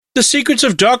The Secrets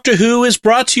of Doctor Who is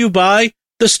brought to you by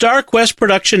the Star Quest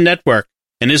Production Network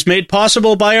and is made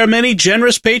possible by our many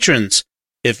generous patrons.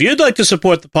 If you'd like to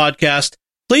support the podcast,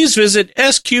 please visit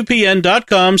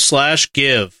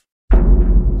sqpn.com/give.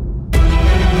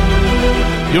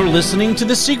 You're listening to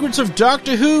The Secrets of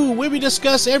Doctor Who, where we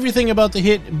discuss everything about the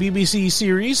hit BBC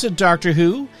series Doctor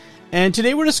Who. And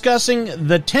today we're discussing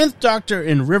the 10th Doctor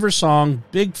in River Song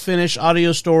Big Finish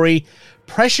audio story,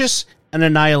 Precious and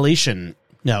Annihilation.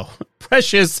 No,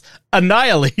 Precious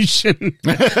Annihilation.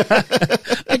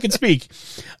 I can speak.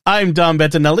 I'm Dom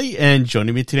Bettinelli, and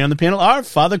joining me today on the panel are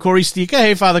Father Corey Stika.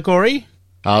 Hey, Father Corey.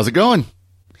 How's it going?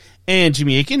 And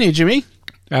Jimmy Aiken. Hey, Jimmy.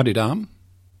 Howdy, Dom.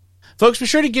 Folks, be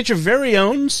sure to get your very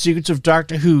own Secrets of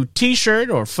Doctor Who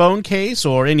t-shirt or phone case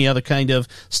or any other kind of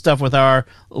stuff with our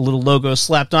little logo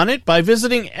slapped on it by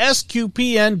visiting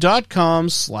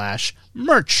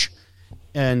sqpn.com/merch.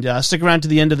 And stick around to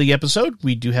the end of the episode.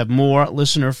 We do have more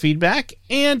listener feedback.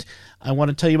 And I want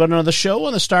to tell you about another show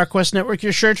on the Star Quest Network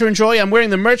you're sure to enjoy. I'm wearing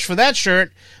the merch for that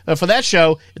shirt, for that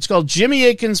show. It's called Jimmy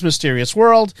Aiken's Mysterious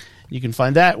World. You can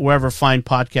find that wherever fine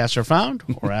podcasts are found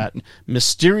or at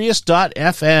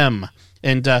mysterious.fm.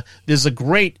 And there's a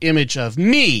great image of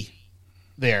me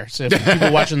there. So if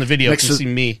people watching the video can see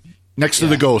me. Next to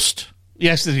the ghost.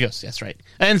 Yes, to the ghost. That's right.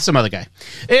 And some other guy.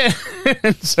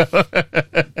 And so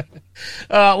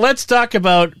let's talk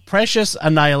about Precious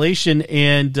Annihilation.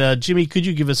 And Jimmy, could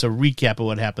you give us a recap of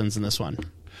what happens in this one?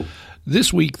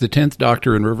 This week, the 10th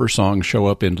Doctor and River Song show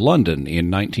up in London in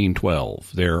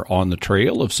 1912. They're on the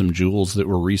trail of some jewels that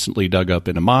were recently dug up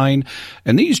in a mine,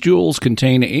 and these jewels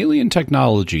contain alien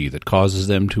technology that causes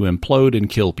them to implode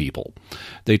and kill people.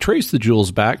 They trace the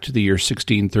jewels back to the year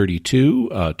 1632,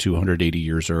 280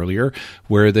 years earlier,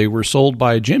 where they were sold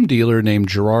by a gem dealer named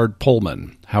Gerard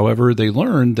Pullman. However, they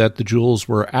learned that the jewels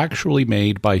were actually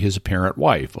made by his apparent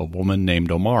wife, a woman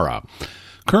named O'Mara.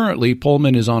 Currently,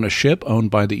 Pullman is on a ship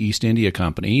owned by the East India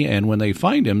Company, and when they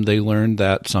find him, they learn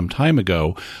that some time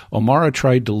ago, O'Mara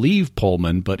tried to leave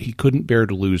Pullman, but he couldn't bear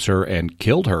to lose her and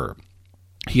killed her.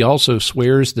 He also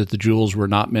swears that the jewels were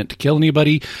not meant to kill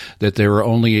anybody, that they were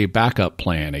only a backup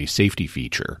plan, a safety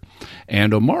feature.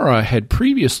 And O'Mara had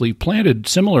previously planted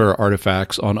similar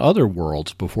artifacts on other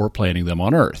worlds before planting them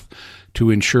on Earth. To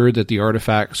ensure that the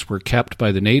artifacts were kept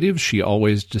by the natives, she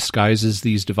always disguises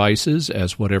these devices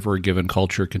as whatever a given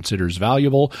culture considers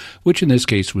valuable, which in this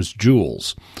case was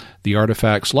jewels. The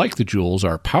artifacts, like the jewels,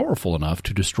 are powerful enough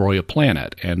to destroy a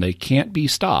planet, and they can't be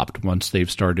stopped once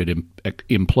they've started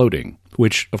imploding,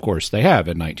 which, of course, they have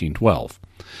in 1912.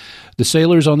 The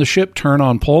sailors on the ship turn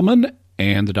on Pullman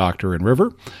and the Doctor and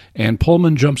River, and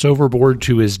Pullman jumps overboard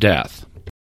to his death.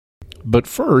 But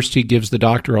first, he gives the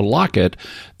Doctor a locket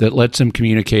that lets him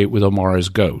communicate with O'Mara's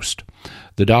ghost.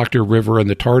 The Doctor, River, and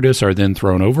the TARDIS are then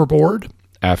thrown overboard.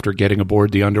 After getting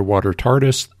aboard the underwater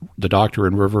TARDIS, the Doctor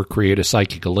and River create a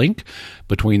psychic link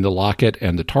between the locket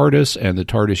and the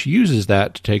TARDIS uses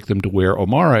that to take them to where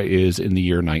O'Mara is in the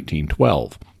year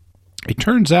 1912. It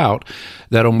turns out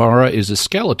that O'Mara is a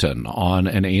skeleton on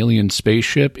an alien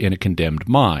spaceship in a condemned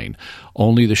mine,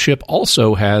 only the ship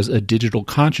also has a digital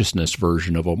consciousness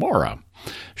version of O'Mara.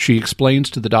 She explains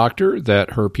to the Doctor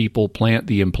that her people plant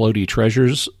the implodey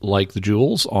treasures, like the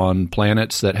jewels, on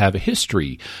planets that have a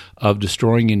history of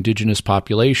destroying indigenous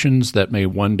populations that may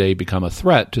one day become a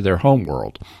threat to their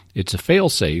homeworld. It's a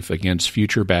failsafe against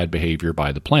future bad behavior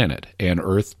by the planet, and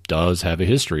Earth does have a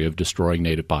history of destroying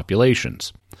native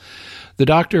populations. The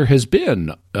Doctor has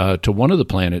been to one of the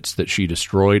planets that she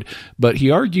destroyed, but he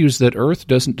argues that Earth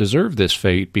doesn't deserve this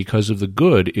fate because of the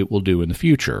good it will do in the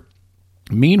future.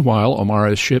 Meanwhile,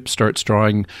 O'Mara's ship starts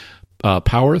drawing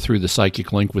power through the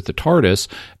psychic link with the TARDIS,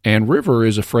 and River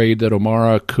is afraid that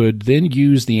O'Mara could then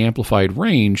use the amplified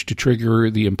range to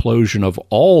trigger the implosion of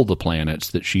all the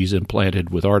planets that she's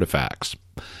implanted with artifacts.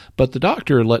 But the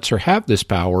Doctor lets her have this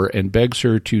power and begs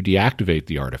her to deactivate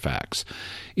the artifacts.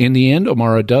 In the end,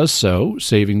 O'Mara does so,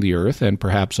 saving the Earth and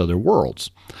perhaps other worlds.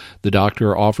 The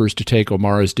Doctor offers to take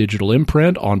O'Mara's digital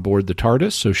imprint on board the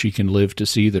TARDIS so she can live to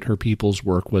see that her people's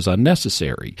work was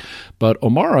unnecessary. But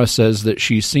O'Mara says that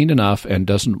she's seen enough and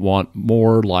doesn't want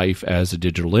more life as a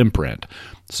digital imprint,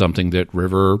 something that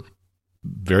River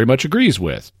very much agrees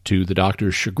with, to the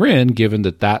Doctor's chagrin, given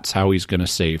that that's how he's going to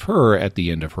save her at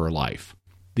the end of her life.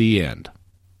 The end.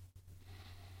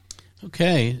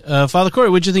 Okay. Father Corey,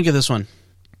 what'd you think of this one?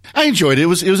 I enjoyed it. It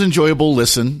was enjoyable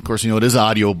listen. Of course, it is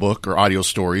audio book or audio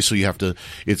story, so you have to.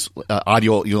 It's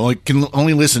audio. You can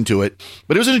only listen to it,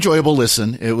 but it was an enjoyable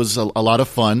listen. It was a lot of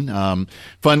fun.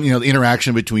 The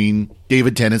interaction between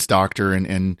David Tennant's Doctor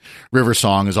and River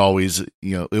Song is always,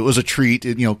 it was a treat.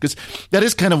 Because that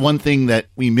is kind of one thing that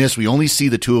we miss. We only see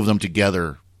the two of them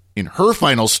together in her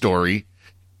final story,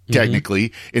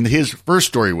 technically, in his first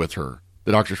story with her,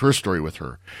 the Doctor's first story with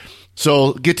her.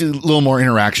 So get to a little more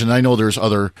interaction. I know there's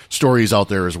other stories out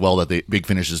there as well that Big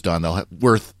Finish has done.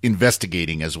 Worth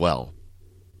investigating as well.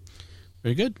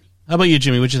 Very good. How about you,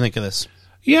 Jimmy? What'd you think of this?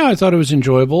 Yeah, I thought it was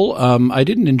enjoyable. I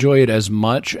didn't enjoy it as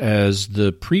much as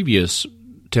the previous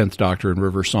 10th Doctor and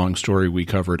River Song story we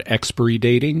covered, Expiry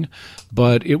Dating,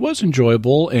 but it was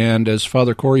enjoyable. And as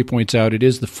Father Corey points out, it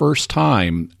is the first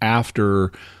time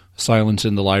after Silence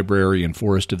in the Library and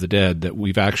Forest of the Dead that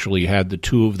we've actually had the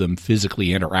two of them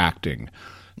physically interacting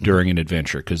during an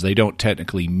adventure, because they don't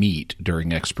technically meet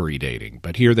during Expiry Dating,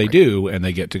 but here they do, and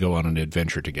they get to go on an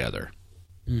adventure together.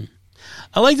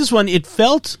 I like this one. It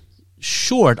felt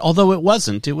short, although it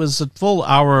wasn't. It was a full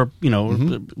hour,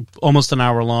 almost an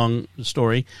hour long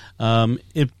story.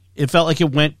 It felt like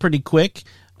it went pretty quick.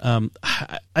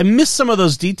 I missed some of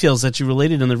those details that you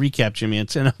related in the recap, Jimmy, and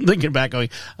I'm thinking back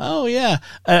going, oh yeah.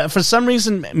 For some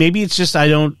reason, maybe it's just I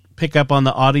don't pick up on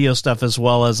the audio stuff as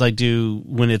well as I do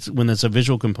when it's a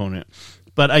visual component.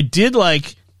 But I did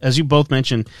like, as you both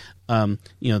mentioned,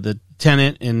 the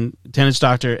Tennant's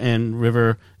Doctor and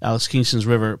River, Alex Kingston's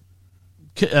River,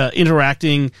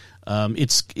 interacting.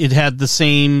 It had the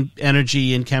same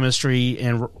energy and chemistry,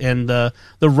 and the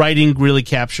writing really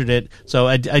captured it. So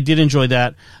I did enjoy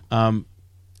that.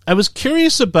 I was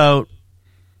curious about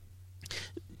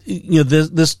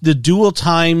the dual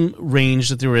time range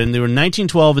that they were in. They were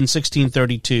 1912 and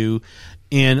 1632,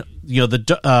 and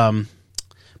the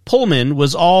Pullman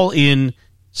was all in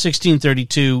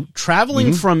 1632,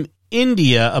 traveling from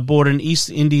India aboard an East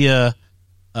India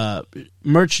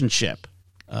merchant ship,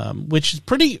 which is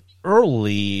pretty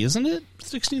early, isn't it?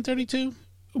 1632.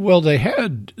 Well, they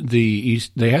had the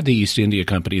East India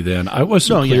Company then. I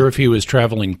wasn't clear if he was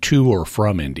traveling to or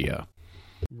from India.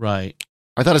 Right.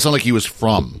 I thought it sounded like he was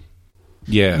from.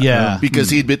 Yeah. Because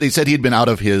they said he'd been out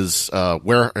of his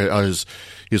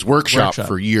workshop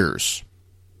for years.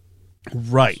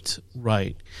 Right.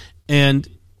 And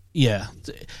yeah.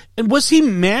 And was he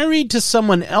married to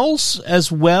someone else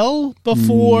as well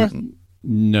before?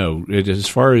 No, as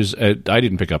far as I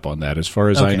didn't pick up on that. As far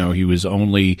as I know, he was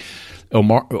only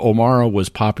O'Mara was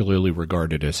popularly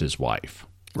regarded as his wife.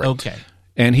 Right. Okay,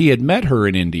 and he had met her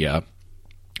in India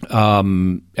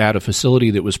at a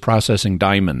facility that was processing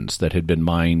diamonds that had been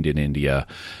mined in India,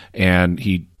 and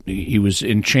he was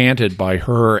enchanted by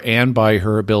her and by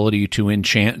her ability to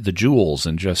enchant the jewels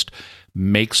and just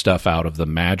make stuff out of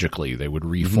them magically. They would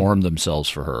reform themselves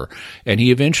for her. And he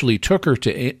eventually took her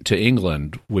to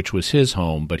England, which was his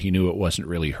home, but he knew it wasn't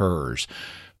really hers.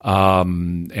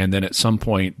 And then at some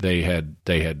point she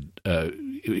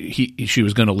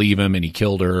was going to leave him, and he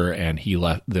killed her, and he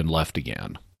left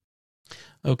again.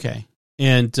 Okay.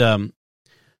 And,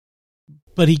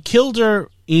 but he killed her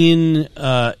in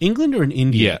England or in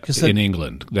India? Yeah, in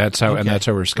England. That's how, and that's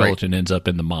how her skeleton ends up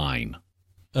in the mine.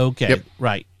 Okay. Yep.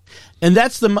 Right. And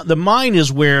that's the mine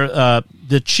is where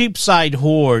the Cheapside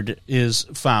hoard is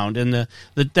found, and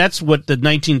that's what the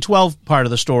 1912 part of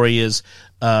the story is,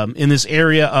 in this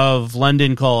area of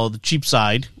London called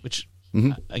Cheapside, which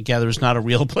I gather is not a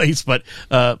real place, but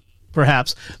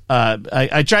perhaps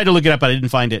I tried to look it up, but I didn't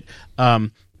find it.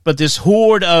 But this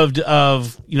hoard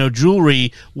of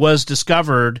jewelry was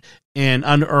discovered and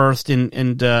unearthed,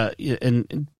 and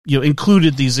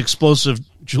included these explosive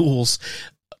jewels.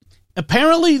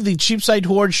 Apparently, the Cheapside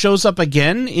hoard shows up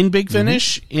again in Big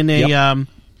Finish in a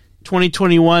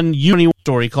 2021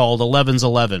 story called 11's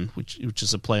 11, which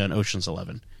is a play on Ocean's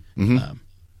 11. The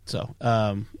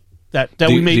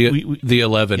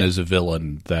 11 is a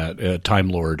villain, that Time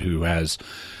Lord who has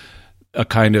a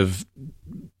kind of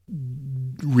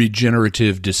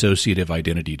regenerative dissociative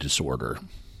identity disorder.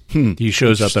 He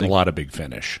shows up in a lot of Big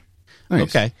Finish. Nice.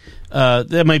 Okay,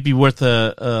 that might be worth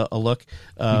a look.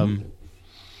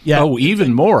 Yeah. Oh,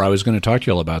 even more. I was going to talk to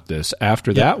you all about this.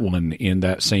 After that one, in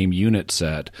that same unit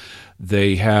set,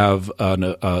 they have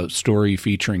a story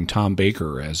featuring Tom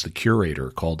Baker as the curator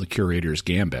called The Curator's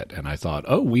Gambit. And I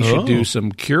thought, we should do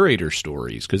some curator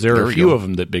stories, because there are a few of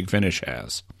them that Big Finish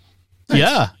has.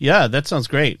 Nice. Yeah, that sounds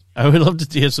great. I would love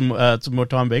to hear some more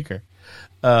Tom Baker.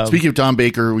 Speaking of Tom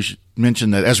Baker, we should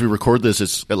mention that as we record this,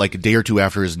 it's like a day or two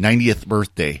after his 90th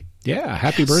birthday. Yeah,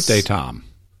 happy birthday, Tom.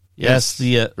 Yes,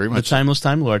 the timeless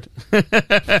Time Lord.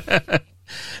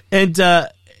 And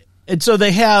and so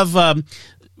they have,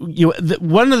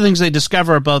 one of the things they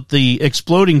discover about the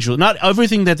exploding jewel, not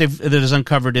everything that is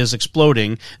uncovered is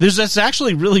exploding. That's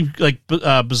actually really like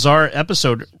a bizarre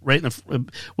episode, right?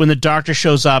 When the doctor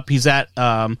shows up, he's at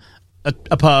a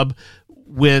pub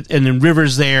and then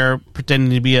River's there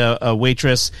pretending to be a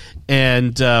waitress,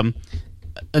 and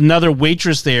another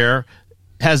waitress there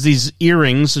has these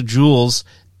earrings of jewels,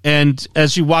 and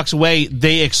as she walks away,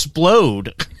 they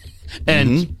explode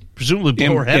and presumably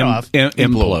blow her head off.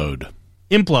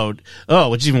 Implode. Oh,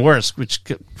 which is even worse. Which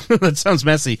that sounds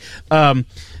messy. But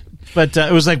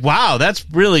it was like, wow, that's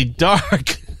really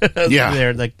dark. Yeah,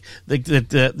 there,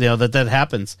 that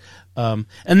happens. And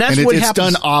that's what it's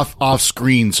happens. done off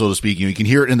screen, so to speak. You can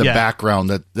hear it in the background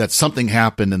that something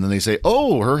happened, and then they say,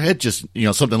 "Oh, her head just,"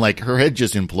 something like her head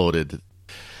just imploded.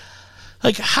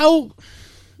 Like how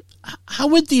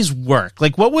would these work?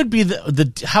 Like, what would be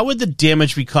how would the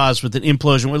damage be caused with an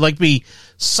implosion? Would it like be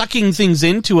sucking things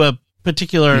into a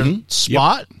particular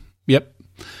spot? Yep.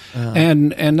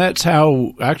 And that's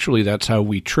how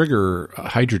we trigger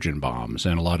hydrogen bombs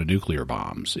and a lot of nuclear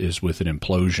bombs, is with an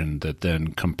implosion that then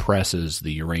compresses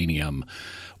the uranium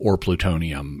or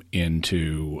plutonium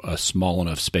into a small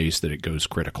enough space that it goes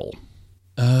critical.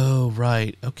 Oh,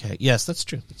 right. Okay. Yes, that's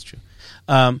true.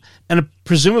 And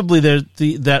presumably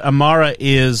that Amara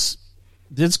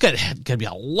there's got to be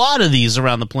a lot of these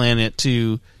around the planet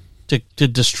to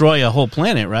destroy a whole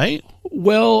planet, right?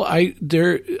 Well, I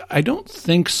don't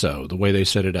think so, the way they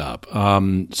set it up.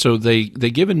 So they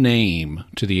give a name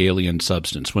to the alien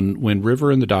substance. When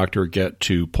River and the Doctor get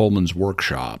to Pullman's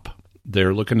workshop,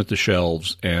 they're looking at the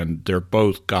shelves and they're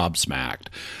both gobsmacked,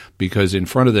 because in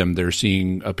front of them they're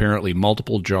seeing apparently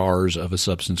multiple jars of a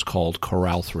substance called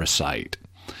coralthricite.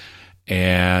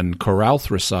 And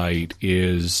coralthricite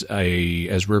is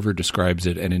as River describes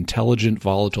it, an intelligent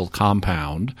volatile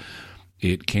compound.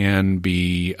 It can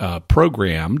be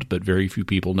programmed, but very few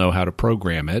people know how to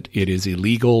program it. It is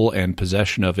illegal, and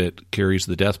possession of it carries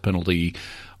the death penalty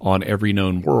on every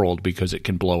known world because it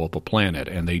can blow up a planet.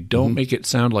 And they don't make it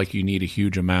sound like you need a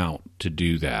huge amount to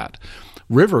do that.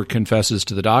 River confesses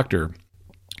to the Doctor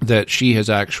that she has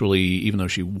actually, even though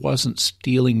she wasn't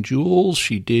stealing jewels,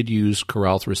 she did use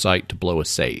coralthricite to blow a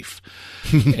safe.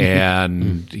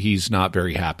 And he's not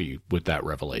very happy with that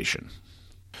revelation.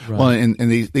 Right. Well, and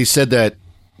they said that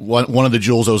one of the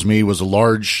jewels that was made was a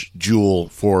large jewel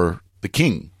for the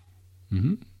king.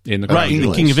 Mm-hmm. In the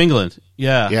the King of England.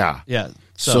 Yeah.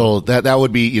 So that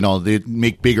would be, they'd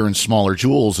make bigger and smaller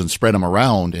jewels and spread them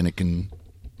around, and it can.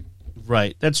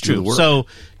 Right, that's true. So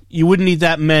you wouldn't need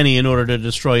that many in order to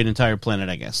destroy an entire planet,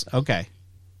 I guess. Okay.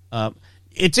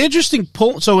 It's interesting.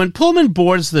 So when Pullman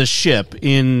boards the ship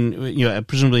in,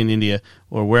 presumably in India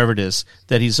or wherever it is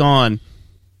that he's on,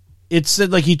 it's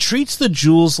like he treats the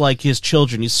jewels like his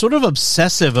children. He's sort of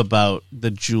obsessive about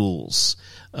the jewels.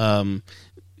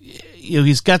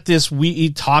 He's got this. He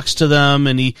talks to them,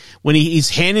 and when he's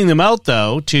handing them out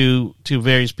though to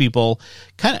various people,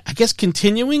 kind of, I guess,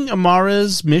 continuing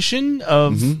Amara's mission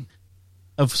of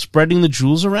spreading the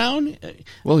jewels around.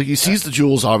 Well, he sees the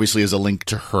jewels obviously as a link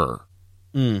to her.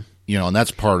 And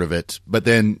that's part of it. But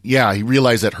then, he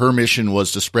realized that her mission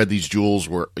was to spread these jewels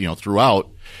throughout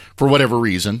for whatever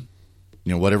reason.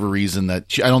 Whatever reason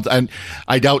that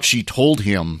I doubt she told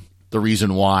him the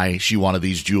reason why she wanted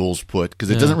these jewels put, because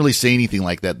it doesn't really say anything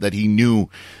like that he knew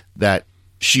that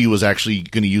she was actually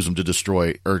going to use them to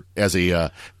destroy, or as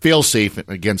a fail-safe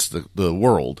against the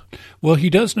world. Well,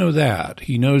 he does know that.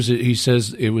 He knows it. He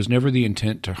says it was never the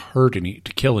intent to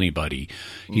to kill anybody.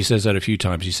 He says that a few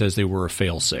times. He says they were a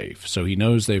fail-safe. So he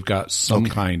knows they've got some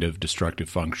kind of destructive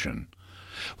function.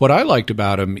 What I liked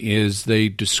about him is they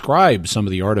describe some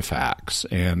of the artifacts,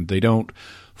 and they don't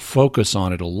focus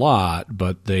on it a lot,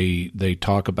 but they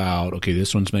talk about, okay,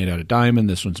 this one's made out of diamond,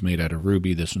 this one's made out of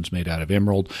ruby, this one's made out of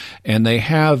emerald, and they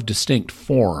have distinct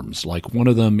forms. Like one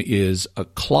of them is a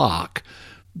clock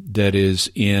that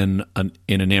is in an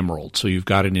emerald. So you've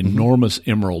got an enormous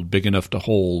emerald big enough to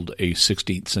hold a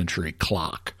 16th century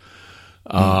clock.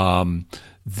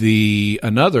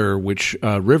 Another, which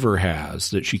River has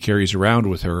that she carries around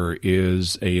with her,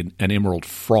 is an emerald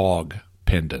frog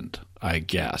pendant, I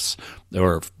guess,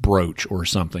 or brooch or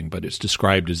something, but it's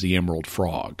described as the emerald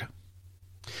frog.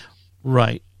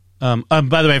 Right. By the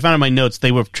way, I found in my notes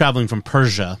they were traveling from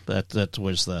Persia. That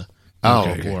was the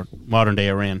or modern day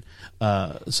Iran.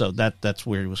 So that's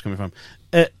where he was coming from.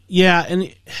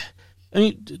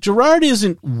 Gerard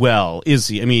isn't well, is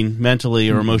he? I mean, mentally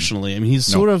or emotionally. I mean, he's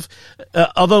sort of.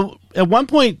 Although at one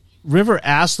point, River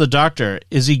asked the Doctor,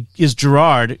 "Is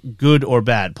Gerard good or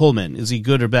bad? Pullman, is he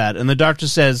good or bad?" And the Doctor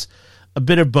says, "A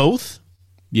bit of both."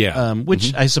 Yeah.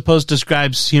 Which I suppose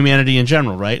describes humanity in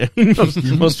general, right? I mean,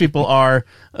 most people are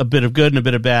a bit of good and a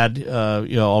bit of bad,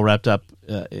 all wrapped up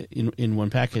in one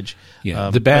package. Yeah.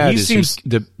 The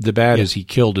bad is he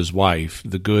killed his wife.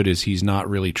 The good is he's not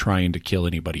really trying to kill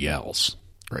anybody else.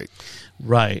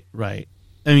 Right.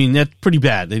 I mean, that's pretty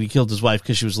bad that he killed his wife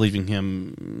because she was leaving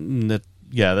him.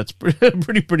 That's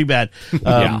pretty bad.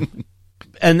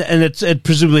 And it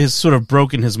presumably has sort of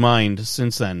broken his mind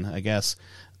since then, I guess.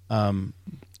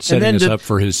 Setting us up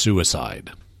for his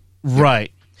suicide.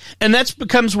 Right. And that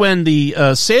becomes when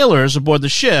the sailors aboard the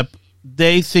ship,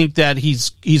 they think that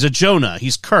he's a Jonah,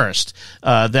 he's cursed,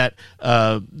 that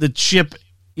the ship,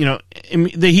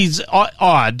 he's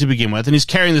odd to begin with, and he's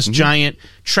carrying this giant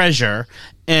treasure,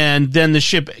 and then the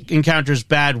ship encounters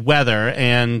bad weather,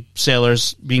 and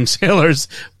sailors, being sailors,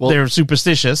 they're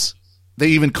superstitious. They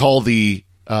even call the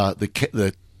box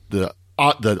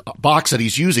that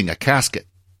he's using a casket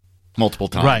multiple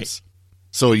times. Right.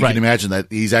 So you can imagine that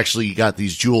he's actually got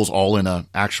these jewels all in an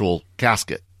actual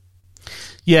casket.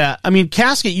 Yeah, I mean,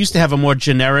 casket used to have a more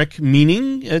generic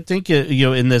meaning, I think,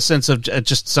 in the sense of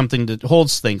just something that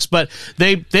holds things. But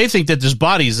they think that there's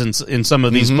bodies in some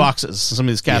of these boxes, some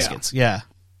of these caskets. Yeah.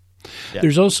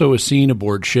 There's also a scene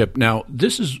aboard ship. Now,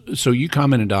 so you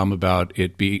commented, Dom, about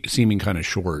it seeming kind of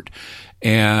short.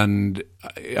 And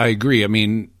I agree. I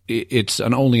mean, it's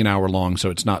only an hour long, so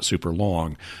it's not super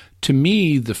long. To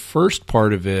me, the first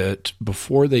part of it,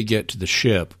 before they get to the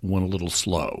ship, went a little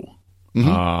slow.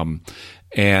 I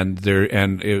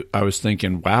was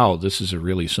thinking, wow, this is a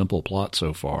really simple plot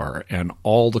so far. And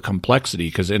all the complexity,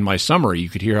 because in my summary, you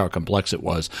could hear how complex it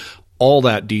was. All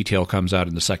that detail comes out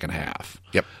in the second half.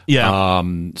 Yep. Yeah.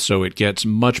 So it gets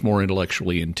much more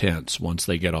intellectually intense once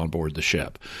they get on board the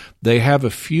ship. They have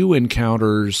a few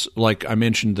encounters, like I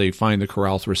mentioned. They find the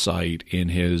Coralthracite in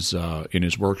his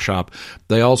workshop.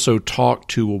 They also talk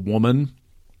to a woman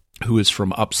who is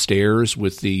from upstairs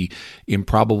with the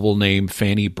improbable name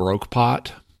Fanny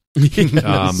Brokepot.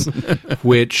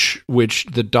 Which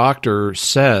the doctor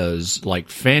says, like,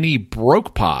 Fanny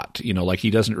Brokepot, like he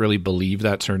doesn't really believe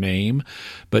that's her name,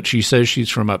 but she says she's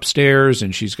from upstairs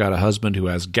and she's got a husband who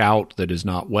has gout that is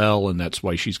not well, and that's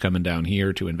why she's coming down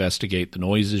here to investigate the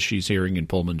noises she's hearing in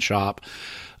Pullman's shop.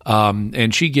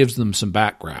 And she gives them some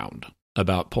background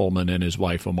about Pullman and his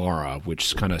wife Amara,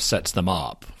 which kind of sets them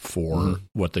up for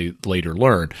what they later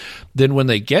learn. Then when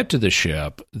they get to the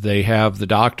ship, they have the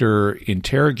doctor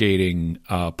interrogating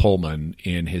Pullman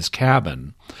in his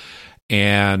cabin.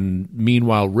 And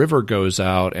meanwhile, River goes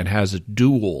out and has a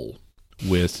duel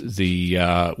with the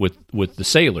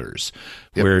sailors,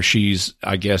 where she's,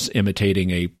 I guess,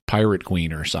 imitating a pirate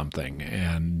queen or something.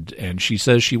 And she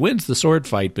says she wins the sword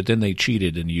fight, but then they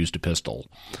cheated and used a pistol.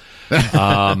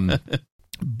 But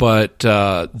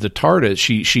the TARDIS,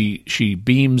 she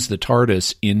beams the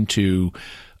TARDIS into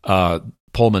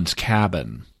Pullman's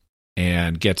cabin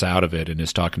and gets out of it and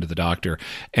is talking to the doctor.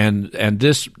 And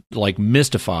this, like,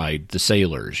 mystified the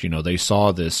sailors. They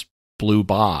saw this blue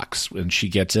box and she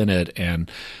gets in it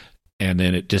and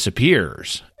then it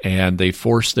disappears, and they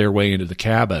force their way into the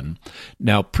cabin.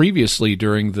 Now, previously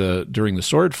during the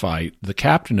sword fight, the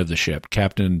captain of the ship,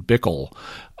 Captain Bickle,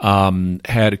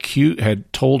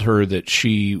 had told her that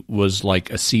she was like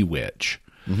a sea witch,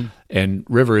 and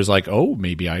River is like, "Oh,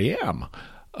 maybe I am."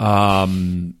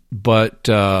 But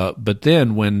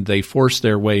then when they force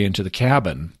their way into the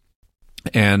cabin,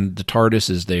 and the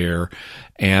TARDIS is there,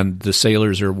 and the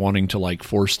sailors are wanting to, like,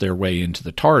 force their way into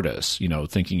the TARDIS,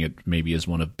 thinking it maybe is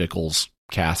one of Bickle's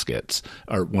caskets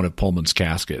or one of Pullman's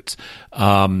caskets.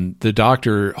 The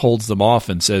doctor holds them off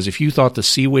and says, "If you thought the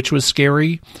sea witch was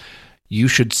scary, you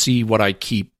should see what I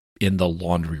keep in the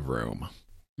laundry room."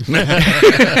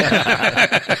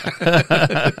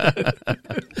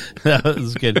 That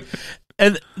was good.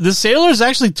 And the sailors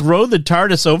actually throw the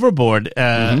TARDIS overboard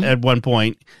at one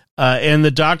point. And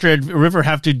the doctor and River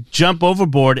have to jump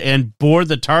overboard and board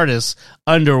the TARDIS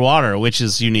underwater, which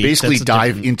is unique. Basically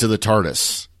dive into the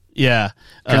TARDIS. Yeah.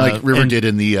 Kind of like River did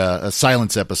in the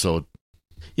Silence episode.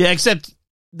 Yeah, except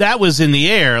that was in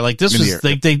the air. Like, this was,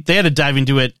 they had to dive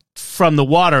into it from the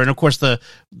water. And, of course, the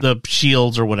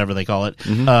shields, or whatever they call it,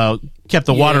 kept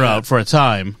the water out for a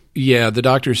time. Yeah, the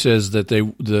doctor says that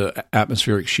the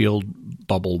atmospheric shield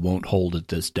bubble won't hold at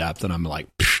this depth, and I'm like,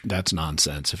 that's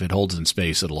nonsense. If it holds in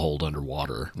space, it'll hold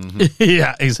underwater.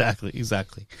 Yeah, exactly.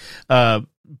 And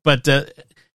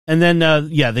then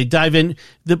they dive in.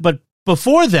 But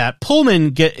before that,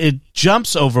 Pullman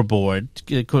jumps overboard,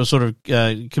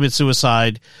 commits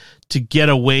suicide to get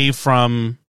away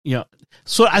from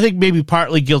So I think maybe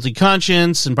partly guilty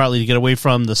conscience and partly to get away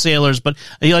from the sailors, but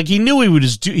he knew he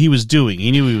was doing.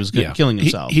 He knew he was killing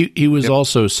himself. He was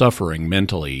also suffering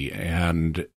mentally,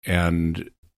 and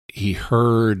he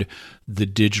heard the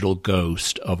digital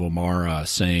ghost of Omara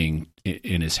saying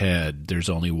in his head, "There's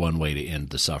only one way to end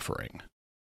the suffering."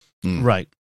 Right.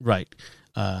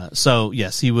 So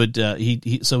yes, he would.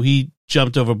 He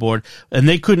jumped overboard, and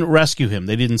they couldn't rescue him.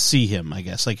 They didn't see him. I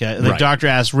guess the doctor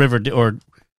asked River,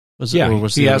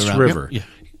 he asked River. Yeah.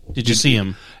 Did you see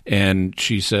him? And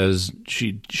she says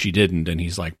she didn't, and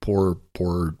he's like, poor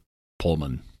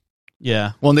Pullman.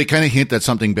 Yeah. Well, and they kind of hint that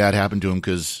something bad happened to him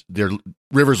because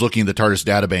River's looking at the TARDIS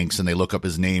databanks, and they look up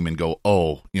his name and go,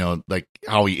 "Oh, like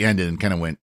how he ended," and kind of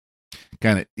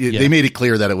They made it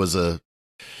clear that it was a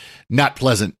not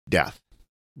pleasant death.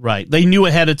 Right. They knew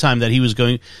ahead of time that he was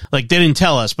going. They didn't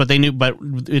tell us, but they knew. But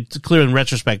it's clear in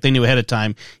retrospect they knew ahead of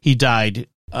time he died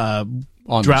on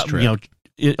this trip.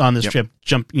 On this trip,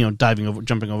 jumping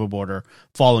overboard or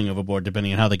falling overboard,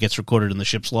 depending on how that gets recorded in the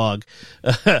ship's log.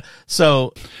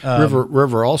 So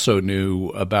River also knew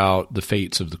about the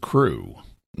fates of the crew,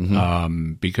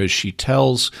 because she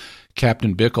tells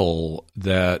Captain Bickle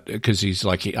that, because he's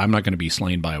like, I'm not going to be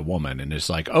slain by a woman, and it's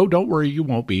like, oh, don't worry, you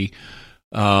won't be.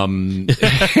 But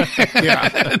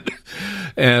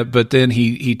then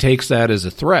he takes that as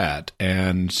a threat,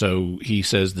 and so he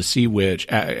says the Sea Witch,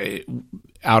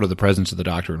 out of the presence of the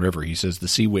Doctor and River, he says the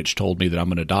Sea Witch told me that I'm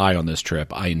going to die on this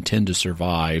trip. I intend to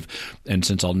survive, and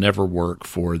since I'll never work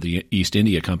for the East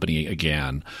India Company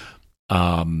again,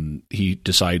 he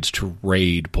decides to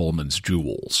raid Pullman's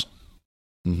jewels.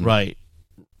 Right.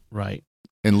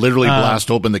 And literally blast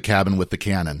open the cabin with the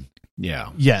cannon. Yeah.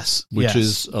 Yes. Which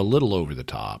is a little over the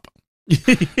top.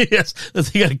 Yes.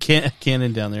 They got a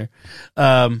cannon down there.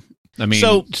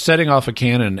 Setting off a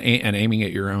cannon and aiming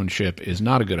at your own ship is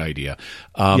not a good idea.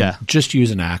 Just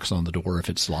use an axe on the door if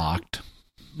it's locked.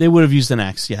 They would have used an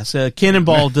axe, yes. A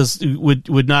cannonball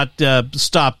would not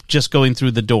stop just going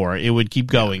through the door. It would keep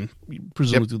going,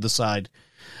 presumably through the side.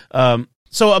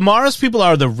 So Amara's people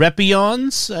are the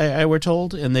Repions, we're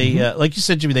told, and they, like you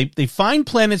said, Jimmy, they find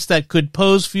planets that could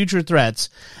pose future threats,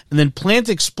 and then plant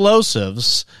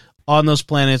explosives on those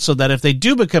planets so that if they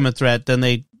do become a threat, then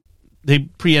they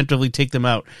preemptively take them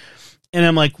out. And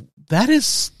I'm like, that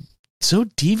is so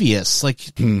devious.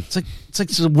 It's like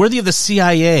worthy of the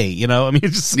CIA. I mean,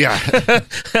 it's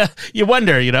just, you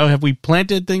wonder, have we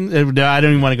planted things? No, I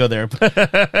don't even want to go there.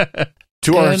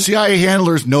 To our CIA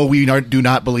handlers, no, we do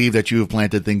not believe that you have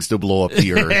planted things to blow up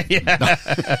the Earth.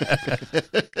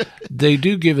 They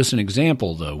do give us an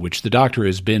example, though, which the Doctor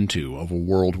has been to, of a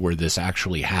world where this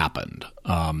actually happened.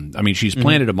 She's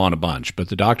planted them on a bunch, but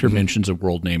the Doctor mentions a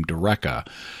world named Dereka,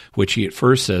 which he at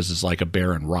first says is like a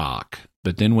barren rock.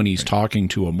 But then when he's talking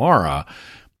to Amara,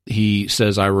 he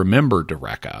says, I remember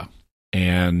Dereka.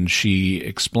 And she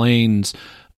explains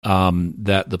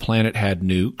that the planet had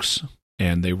nukes,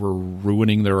 and they were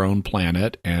ruining their own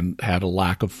planet and had a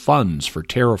lack of funds for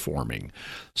terraforming.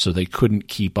 So they couldn't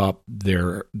keep up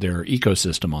their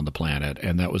ecosystem on the planet,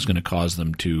 and that was going to cause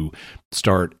them to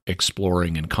start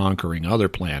exploring and conquering other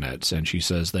planets. And she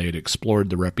says they had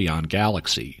explored the Repion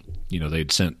galaxy.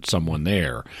 They'd sent someone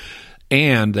there.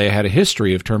 And they had a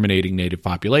history of terminating native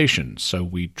populations, so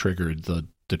we triggered the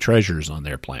treasures on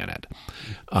their planet.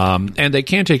 And they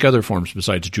can take other forms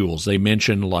besides jewels. They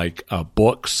mention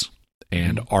books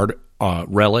and art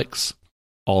relics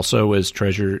also as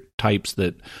treasure types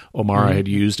that Omara had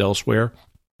used elsewhere.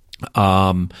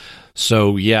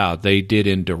 So they did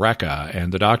in Dereka,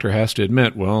 and the Doctor has to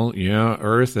admit,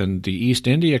 Earth and the East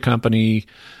India Company,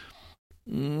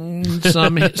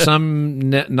 some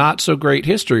not so great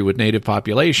history with native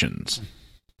populations.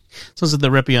 Sounds like the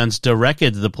Repions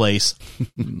directed the place.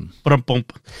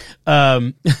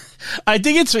 I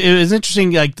think it was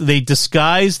interesting. They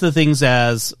disguised the things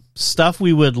as stuff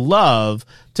we would love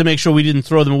to make sure we didn't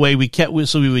throw them away.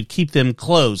 So we would keep them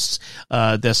close.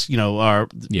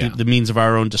 The means of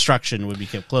our own destruction would be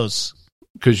kept close.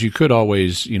 Because you could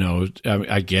always,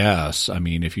 I guess,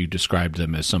 if you described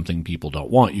them as something people don't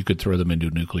want, you could throw them into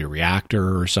a nuclear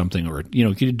reactor or something, or,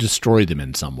 you could destroy them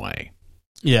in some way.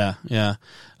 Yeah.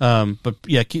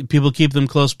 People keep them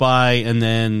close by, and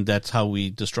then that's how we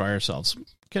destroy ourselves.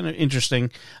 Kind of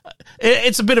interesting.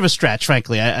 It's a bit of a stretch,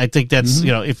 frankly. I think that's,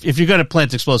 if you're going to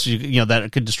plant explosives,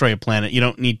 that could destroy a planet, you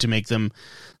don't need to make them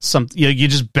you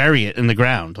just bury it in the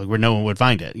ground, where no one would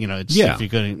find it. If you're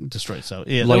going to destroy it. So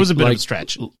that was a bit of a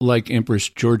stretch. Like Empress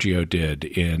Giorgio did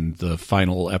in the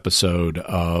final episode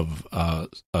of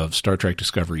Star Trek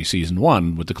Discovery Season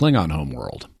 1 with the Klingon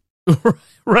homeworld.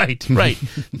 Right.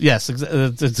 Yes,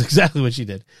 that's exactly what she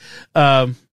did.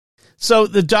 So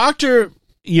the Doctor,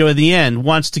 in the end,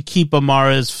 wants to keep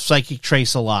Amara's psychic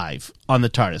trace alive on the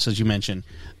TARDIS, as you mentioned,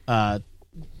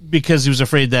 because he was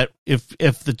afraid that if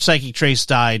the psychic trace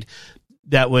died,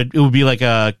 it would be like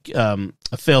a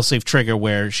fail-safe trigger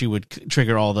where she would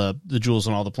trigger all the jewels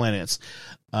on all the planets.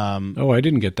 I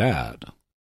didn't get that.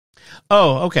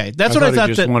 Oh, okay. That's what I thought.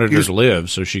 He just wanted her to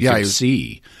live so she could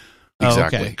see.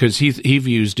 Exactly. Because he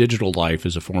views digital life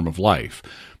as a form of life.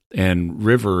 And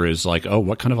River is like, oh,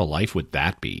 what kind of a life would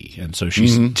that be? And so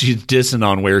she's dissing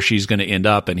on where she's going to end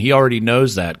up. And he already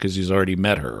knows that because he's already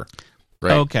met her.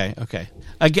 Right. Okay.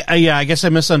 I guess I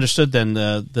misunderstood then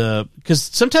because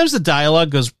sometimes the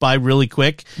dialogue goes by really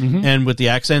quick, and with the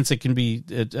accents, it can be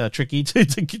tricky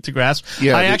to grasp.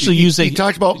 Yeah, I actually he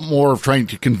talked about more of trying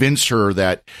to convince her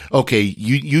that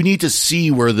you need to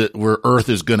see where Earth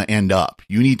is going to end up.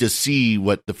 You need to see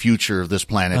what the future of this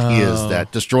planet is.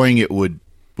 That destroying it would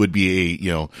be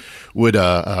would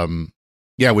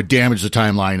damage the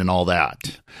timeline and all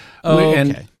that. Oh,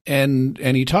 okay. And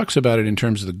he talks about it in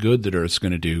terms of the good that Earth's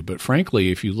going to do. But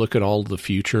frankly, if you look at all the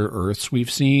future Earths we've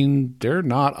seen, they're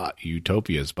not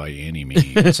utopias by any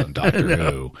means on Doctor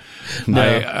Who. No.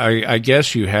 I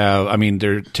guess you have,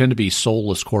 there tend to be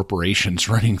soulless corporations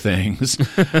running things.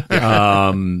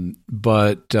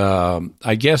 But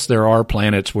I guess there are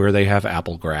planets where they have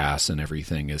apple grass and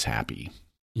everything is happy.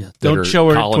 Yeah. Don't show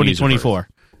her 2024.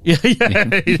 Yeah.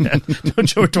 Don't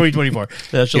show her 2024.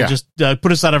 She'll just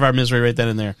put us out of our misery right then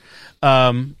and there.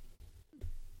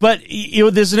 But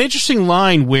there's an interesting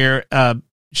line where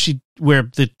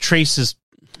the trace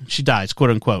she dies,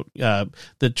 quote unquote.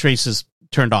 The trace is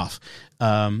turned off.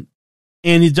 And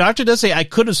the Doctor does say, "I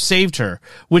could have saved her,"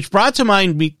 which brought to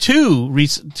mind me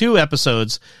two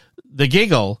episodes, The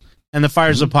Giggle and the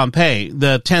Fires of Pompeii.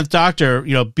 The 10th Doctor,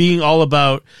 being all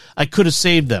about, I could have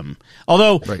saved them.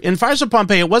 Although in Fires of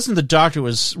Pompeii, it wasn't the Doctor,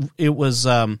 it was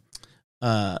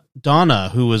Donna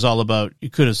who was all about, you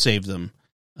could have saved them.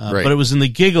 But it was in The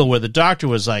Giggle where the Doctor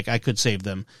was like, I could save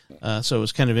them. So it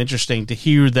was kind of interesting to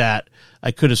hear that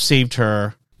I could have saved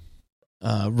her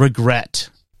regret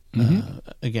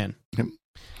again.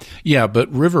 Yeah,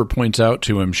 but River points out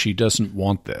to him she doesn't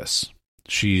want this.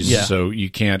 So you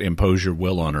can't impose your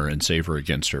will on her and save her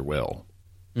against her will.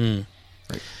 Right.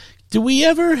 Do we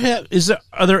ever have?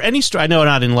 Are there any? I know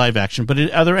not in live action, but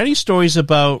are there any stories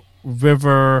about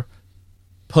River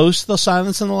post the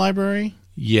Silence in the Library?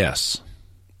 Yes.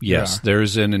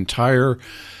 There's an entire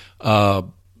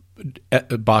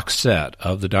box set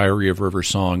of the Diary of River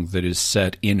Song that is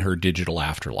set in her digital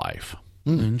afterlife.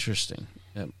 Interesting.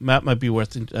 Matt might be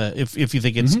worth if you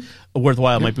think it's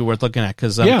worthwhile. It might be worth looking at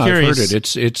because I'm curious. I've heard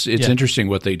it. It's interesting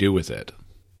what they do with it.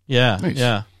 Yeah, nice.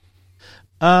 Yeah.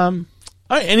 All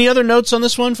right. Any other notes on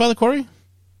this one, Father Corey?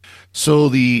 So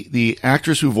the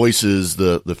actress who voices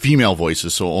the female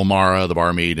voices, so Omara, the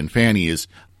barmaid, and Fanny is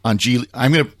Anjali.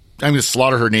 I'm gonna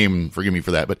slaughter her name. Forgive me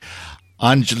for that, but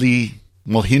Anjali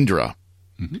Mohindra,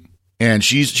 and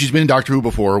she's been in Doctor Who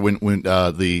before when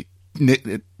the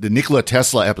Nikola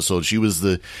Tesla episode. She was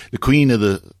the queen of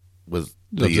the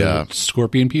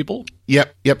Scorpion people.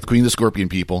 Yep, the queen of the Scorpion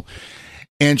people,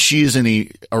 and she is in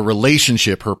a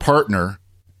relationship. Her partner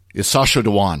is Sacha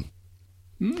Dhawan.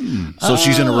 So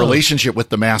she's in a relationship with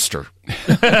the Master.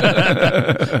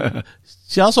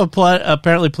 She also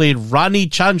apparently played Rani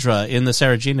Chandra in the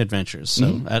Sarah Jane Adventures.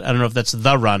 So I don't know if that's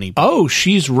the Rani. Oh,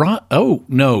 she's Oh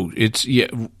no, it's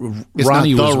It's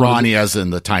Rani not was the Rani as in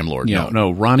the Time Lord. Yeah,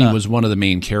 no, Rani was one of the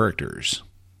main characters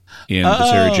in the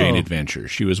Sarah Jane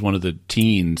Adventures. She was one of the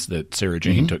teens that Sarah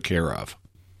Jane took care of.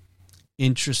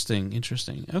 Interesting.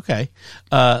 Okay.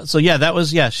 That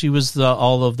was, she was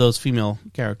all of those female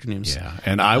character names. Yeah,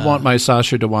 and I want my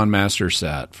Sacha Dhawan Master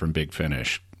set from Big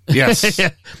Finish. Yes.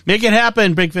 Make it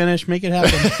happen, Big Finish. Make it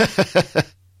happen.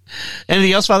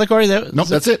 Anything else, Father Corey? Nope,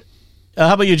 that's it.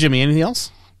 How about you, Jimmy? Anything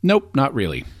else? Nope, not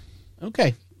really.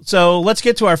 Okay. So let's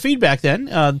get to our feedback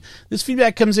then. This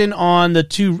feedback comes in on the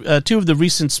two of the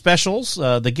recent specials,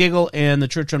 The Giggle and The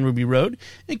Church on Ruby Road.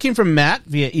 It came from Matt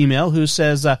via email, who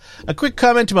says, a quick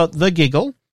comment about The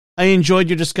Giggle. I enjoyed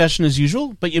your discussion as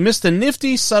usual, but you missed a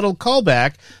nifty, subtle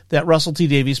callback that Russell T.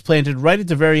 Davies planted right at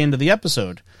the very end of the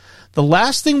episode. The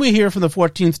last thing we hear from the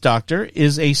 14th Doctor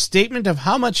is a statement of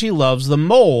how much he loves the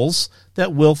moles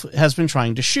that Wilf has been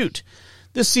trying to shoot.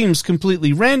 This seems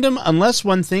completely random unless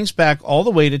one thinks back all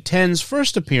the way to Ten's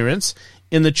first appearance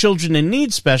in the Children in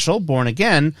Need special, Born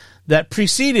Again, that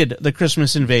preceded the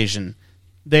Christmas invasion.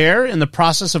 There, in the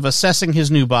process of assessing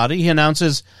his new body, he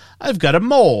announces, I've got a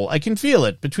mole. I can feel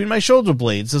it. Between my shoulder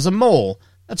blades, there's a mole.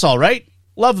 That's all right.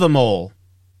 Love the mole.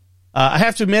 I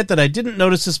have to admit that I didn't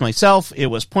notice this myself. It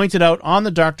was pointed out on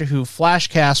the Doctor Who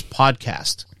Flashcast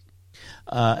podcast.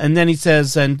 And then he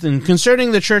says, and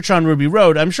concerning the church on Ruby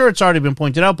Road, I'm sure it's already been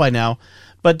pointed out by now,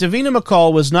 but Davina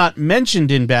McCall was not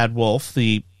mentioned in Bad Wolf,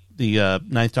 the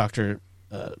Ninth Doctor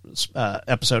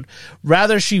episode.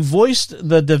 Rather, she voiced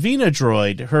the Davina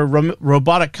droid, her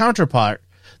robotic counterpart,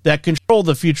 that controlled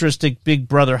the futuristic Big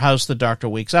Brother house the Doctor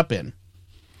wakes up in.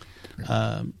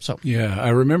 Yeah, I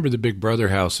remember the Big Brother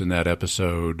house in that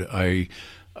episode.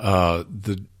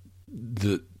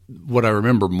 What I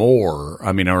remember more,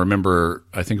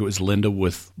 I think it was Linda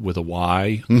with a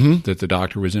Y that the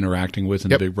Doctor was interacting with in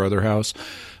the Big Brother house.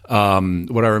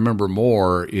 What I remember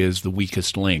more is the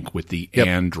weakest link with the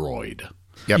android.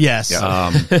 Yep. Yes.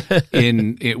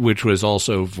 Which was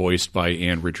also voiced by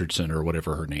Ann Richardson or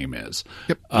whatever her name is.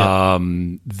 Yep.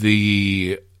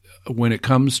 When it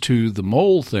comes to the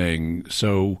mole thing,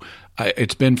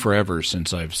 it's been forever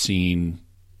since I've seen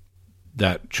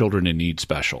that Children in Need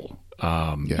special.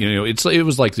 It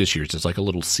was like this year's. It's like a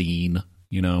little scene,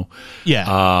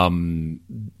 Yeah. So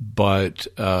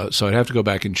I'd have to go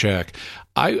back and check.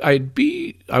 I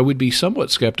would be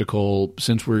somewhat skeptical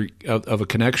since we're of a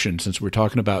connection, since we're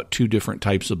talking about two different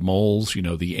types of moles,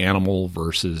 the animal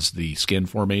versus the skin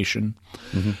formation.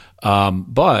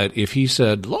 But if he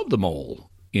said, love the mole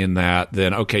in that,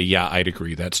 then okay, yeah, I'd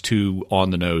agree. That's too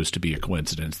on the nose to be a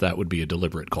coincidence. That would be a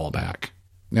deliberate callback.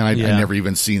 Now, I never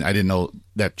even seen, I didn't know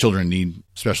that Children in Need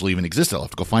special even existed. I'll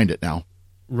have to go find it now.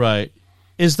 Right.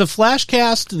 Is the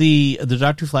Flashcast, the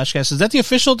Doctor Who Flashcast, is that the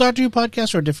official Doctor Who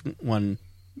podcast or a different one?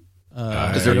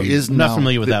 Because there is I'm not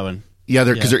familiar with that one. Yeah,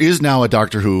 because there is now a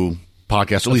Doctor Who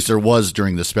podcast. At least there was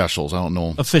during the specials. I don't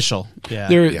know. Official, yeah.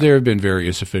 There have been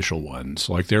various official ones.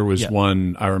 Like there was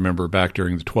one I remember back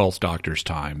during the 12th Doctor's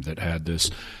time that had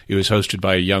this. It was hosted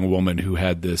by a young woman who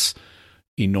had this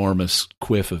enormous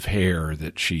quiff of hair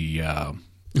that she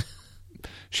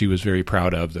was very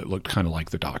proud of that looked kind of like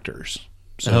the Doctor's.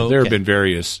 So there have been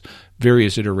various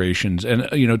iterations, and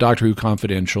Doctor Who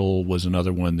Confidential was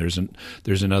another one. There's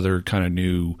another kind of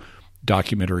new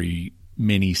documentary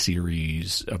mini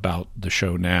series about the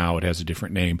show now. It has a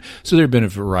different name. So there have been a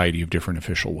variety of different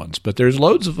official ones, but there's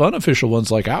loads of unofficial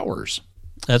ones like ours.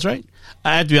 That's right.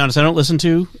 I have to be honest, I don't listen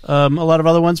to a lot of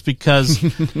other ones because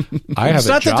I have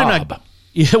a job.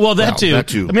 Yeah, well, that too.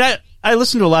 I mean, I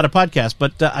listen to a lot of podcasts,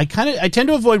 but I tend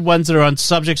to avoid ones that are on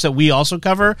subjects that we also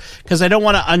cover because I don't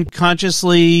want to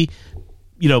unconsciously,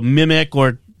 mimic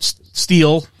or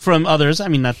steal from others. I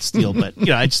mean, not steal, but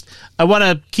I want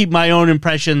to keep my own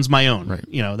impressions my own, right?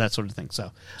 That sort of thing. So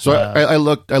I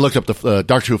looked up the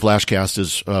Doctor Who Flashcast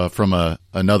is from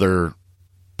another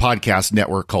podcast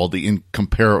network called the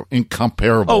Incomparable.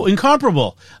 Oh,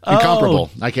 Incomparable.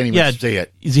 I can't even say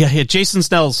it. Yeah, Jason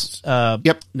Snell's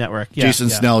network. Yeah,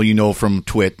 Jason Snell, from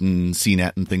Twit and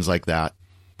CNET and things like that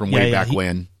from way back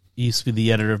when. He used to be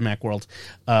the editor of Macworld.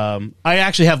 I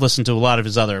actually have listened to a lot of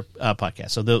his other podcasts,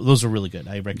 so those are really good.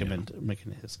 I recommend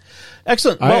making his.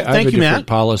 Excellent. Well, thank you, Matt. I have a different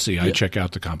policy. I check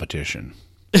out the competition.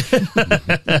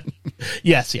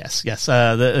 Yes.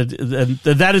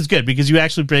 That is good because you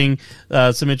actually bring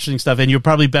some interesting stuff, and you're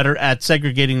probably better at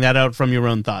segregating that out from your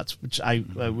own thoughts, which I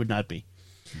would not be.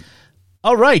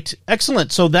 All right,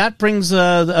 excellent. So that brings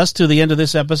us to the end of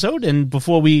this episode, and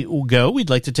before we go,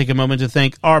 we'd like to take a moment to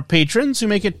thank our patrons who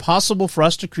make it possible for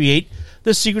us to create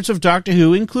The Secrets of Doctor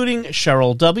Who, including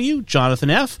Cheryl W., Jonathan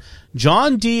F.,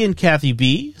 John D. and Kathy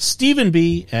B., Stephen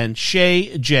B., and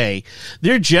Shay J.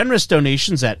 Their generous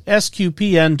donations at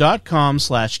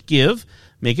sqpn.com/give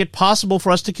make it possible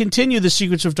for us to continue The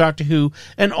Secrets of Doctor Who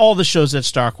and all the shows at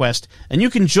StarQuest, and you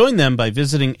can join them by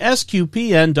visiting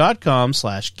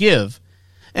sqpn.com/give.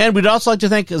 And we'd also like to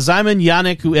thank Zyman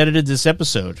Yannick, who edited this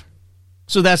episode.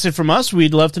 So that's it from us.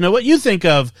 We'd love to know what you think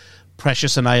of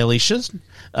Precious Annihilation.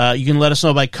 You can let us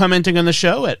know by commenting on the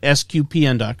show at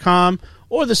sqpn.com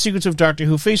or the Secrets of Doctor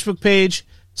Who Facebook page.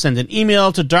 Send an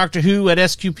email to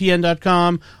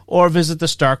drwho@sqpn.com or visit the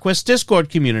StarQuest Discord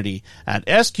community at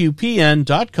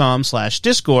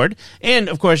sqpn.com/discord. And,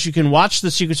 of course, you can watch The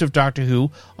Secrets of Doctor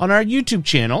Who on our YouTube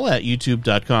channel at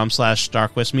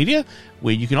youtube.com/StarQuestMedia,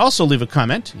 where you can also leave a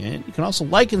comment, and you can also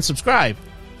like and subscribe.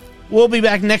 We'll be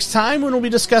back next time when we'll be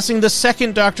discussing the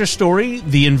second Doctor story,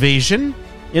 The Invasion.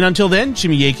 And until then,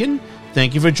 Jimmy Aiken,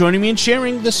 thank you for joining me and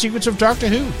sharing The Secrets of Doctor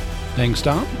Who. Thanks,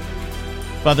 Tom.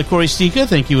 Father Corey Stika,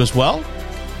 thank you as well.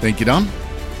 Thank you, Dom.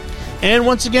 And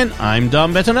once again, I'm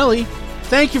Dom Bettinelli.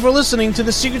 Thank you for listening to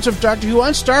The Secrets of Doctor Who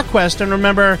on StarQuest, and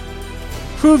remember,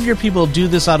 prove your people do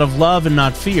this out of love and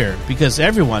not fear, because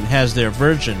everyone has their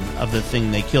version of the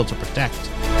thing they kill to protect.